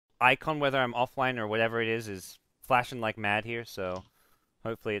icon, whether I'm offline or whatever it is flashing like mad here, so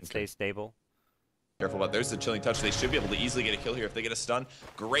hopefully it stays stable. Careful about, there's the chilling touch. They should be able to easily get a kill here if they get a stun.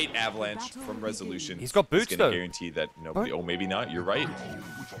 Great avalanche from Resolution. He's got boots, though. Guarantee that nobody, oh, maybe not, you're right.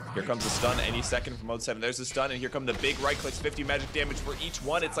 Here comes the stun any second from Mode 7. There's the stun, and here come the big right clicks, 50 magic damage for each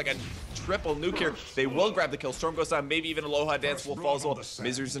one. It's like a triple nuke here. They will grab the kill. Storm goes down, maybe even Aloha Dance will fall as well.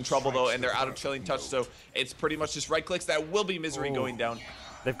 Misery's in trouble though, and they're out of chilling touch, so it's pretty much just right clicks. That will be Misery going down.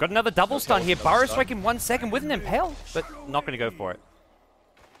 They've got another double stun here. Burrow Strike in 1 second with an Impale, but not going to go for it.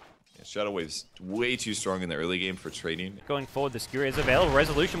 Shadow Wave's way too strong in the early game for trading. Going forward, the Skewer is available.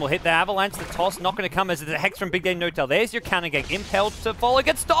 Resolution will hit the Avalanche. The toss not going to come as it's a Hex from Big Day No-Tail. There's your counter gang. Impelled to follow.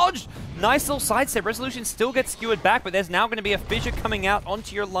 Gets dodged. Nice little sidestep. Resolution still gets skewered back, but there's now going to be a Fissure coming out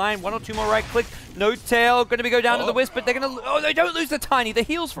onto your line. 1 or 2 more right click. No-Tail going to go down to the Wisp, but they're going to... Oh, they don't lose the Tiny. The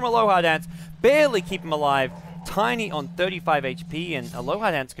heals from Aloha Dance barely keep him alive. Tiny on 35 HP, and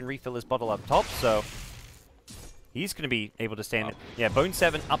Aloha Dance can refill his bottle up top, so... He's going to be able to stay in it. Yeah, Bone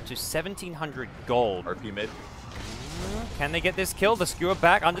 7 up to 1,700 gold. RP mid. Can they get this kill? The Skewer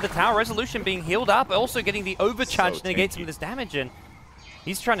back under the tower. Resolution being healed up. Also getting the overcharge to negate some of this damage. And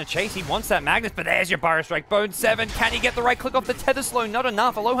he's trying to chase. He wants that Magnus, but there's your Burrow Strike. Bone 7. Can he get the right click off the tether slow? Not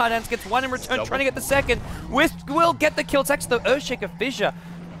enough. Aloha Dance gets 1 in return, trying to get the second. Wisp will get the kill. It's actually the Earthshaker Fissure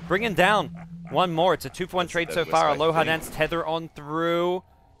bringing down 1 more. It's a 2-for-1 trade so far. Aloha Dance tether on through.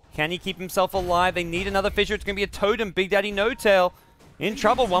 Can he keep himself alive? They need another Fissure. It's going to be a Totem. Big Daddy No-Tail in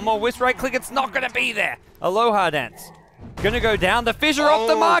trouble. 1 more Wisp right click. It's not going to be there. Aloha Dance going to go down. The Fissure off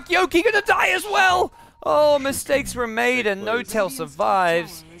the mark. Yoki going to die as well. Oh, mistakes were made and No-Tail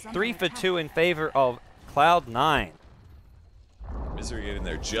survives. 3 for 2 in favor of Cloud9. Misery getting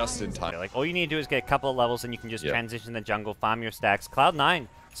there just in time. Like all you need to do is get a couple of levels and you can just transition the jungle, farm your stacks. Cloud9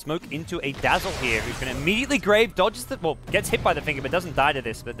 smoke into a Dazzle here, who's going to immediately grave, dodges the, well, gets hit by the finger, but doesn't die to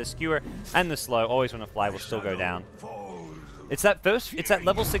this, but the Skewer and the slow, always want to fly, will still go down. It's that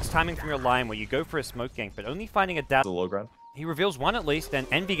level 6 timing from your line where you go for a smoke gank, but only finding a Dazzle. Low ground. He reveals 1 at least, and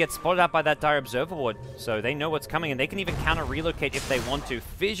Envy gets spotted out by that Dire Observer Ward, so they know what's coming, and they can even counter-relocate if they want to.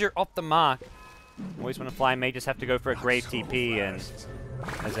 Fissure off the mark. Always want to fly, may just have to go for a Grave TP, and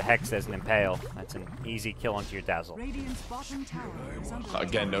as a Hex, there's an Impale. That's an easy kill onto your Dazzle.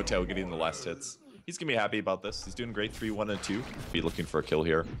 Again, No-Tail getting the last hits. He's going to be happy about this. He's doing great 3, 1, and 2. Be looking for a kill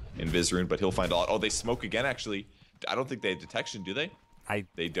here in Vizrune, but he'll find a lot. Oh, they smoke again, actually. I don't think they have detection, do they?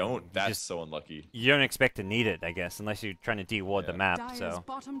 They don't. That's so unlucky. You don't expect to need it, I guess, unless you're trying to de-ward the map. So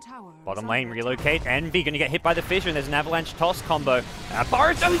bottom lane, relocate. Envy going to get hit by the Fissure, and there's an Avalanche Toss combo.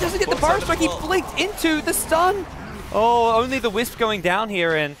 Burrow, oh, he doesn't get the Burrow Strike. He blinked into the stun. Oh, only the Wisp going down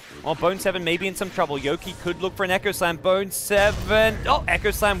here, and Bone 7 may be in some trouble. Yoki could look for an Echo Slam. Bone 7, oh,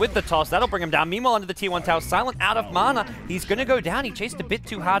 Echo Slam with the toss. That'll bring him down. Meanwhile, under the Tier 1 tower, Silent out of mana. He's going to go down. He chased a bit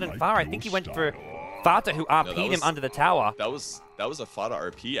too hard and far. I think he went for Fata, who RP'd him under the tower. That was a Fata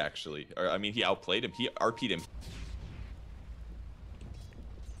RP, actually. Or, I mean, he outplayed him. He RP'd him.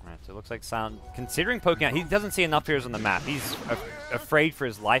 Alright, so it looks like Silent, considering poking out, he doesn't see enough heroes on the map. He's afraid for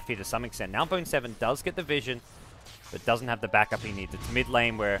his life here to some extent. Now Bone 7 does get the vision, but doesn't have the backup he needs. It's mid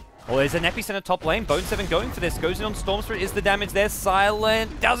lane where... Oh, there's an Epicenter top lane. Bone 7 going for this. Goes in on Storm Spirit. Is the damage there?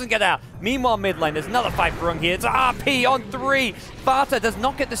 Silent. Doesn't get out. Meanwhile, mid lane, there's another fight for him here. It's RP on 3. Fata does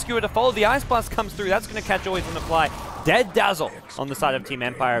not get the Skewer to follow. The Ice Blast comes through. That's going to catch always on the fly. Dead Dazzle on the side of Team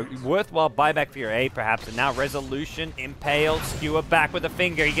Empire. Worthwhile buyback for your A, perhaps. And now Resolution, Impaled, Skewer back with a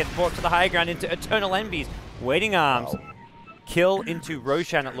finger. He gets brought to the high ground into Eternal Envies. Waiting Arms. Kill into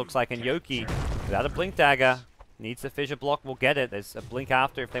Roshan, it looks like. And Yoki, without a Blink Dagger, needs the Fissure block, will get it. There's a Blink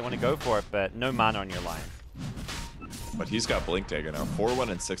after if they want to go for it, but no mana on your line. But he's got Blink Dagger now. 4, 1,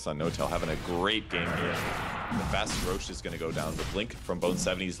 and 6 on No-Tail, having a great game here. The fast Roche is going to go down. The Blink from Bone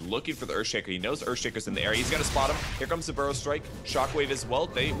 7. He's looking for the Earthshaker. He knows Earthshaker's in the area. He's going to spot him. Here comes the Burrow Strike. Shockwave as well.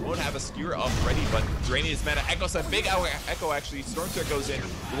 They won't have a Skewer up ready, but draining his mana. Echo Slam. Big Echo, actually. Storm Spirit goes in.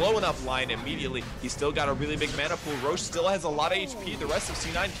 Blowing up line immediately. He's still got a really big mana pool. Roche still has a lot of HP. The rest of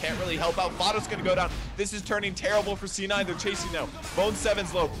C9 can't really help out. Fato's going to go down. This is turning terrible for C9. They're chasing now. Bone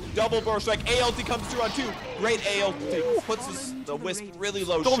 7's low. Double Burrow Strike. ALT comes through on 2. Great ALT. Puts the Wisp really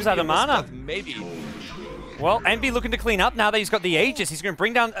low. Storm's out of mana. Maybe. Well, Envy looking to clean up now that he's got the Aegis. He's going to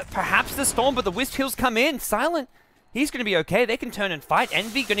bring down perhaps the Storm, but the Wisp heals come in. Silent, he's going to be okay. They can turn and fight.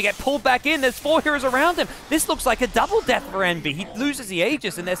 Envy going to get pulled back in. There's 4 heroes around him. This looks like a double death for Envy. He loses the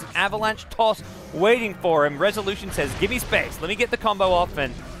Aegis, and there's an Avalanche Toss waiting for him. Resolution says, give me space. Let me get the combo off,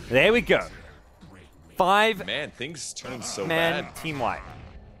 and there we go. 5 Man, things turning so man bad. team wipe.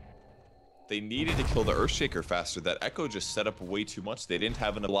 They needed to kill the Earthshaker faster. That Echo just set up way too much. They didn't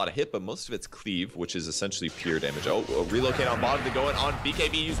have a lot of hit, but most of it's cleave, which is essentially pure damage. Oh, relocate on bottom to go in on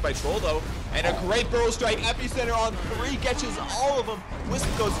BKB used by Troll, though. And a great burrow strike. Epicenter on 3, catches all of them. Wisp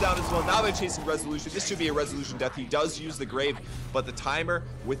goes down as well. Now they're chasing Resolution. This should be a Resolution death. He does use the Grave, but the timer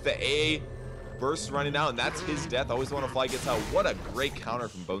with the A burst running out, and that's his death. Always want to fly gets out. What a great counter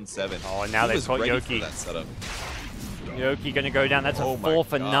from Bone 7. Oh, and now they've caught Yoki. That setup. Yoki gonna go down. That's a 4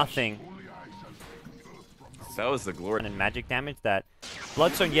 for nothing. That was the glory. And magic damage that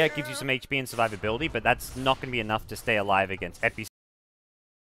Bloodstone, yeah, gives you some HP and survivability, but that's not going to be enough to stay alive against Epicenter.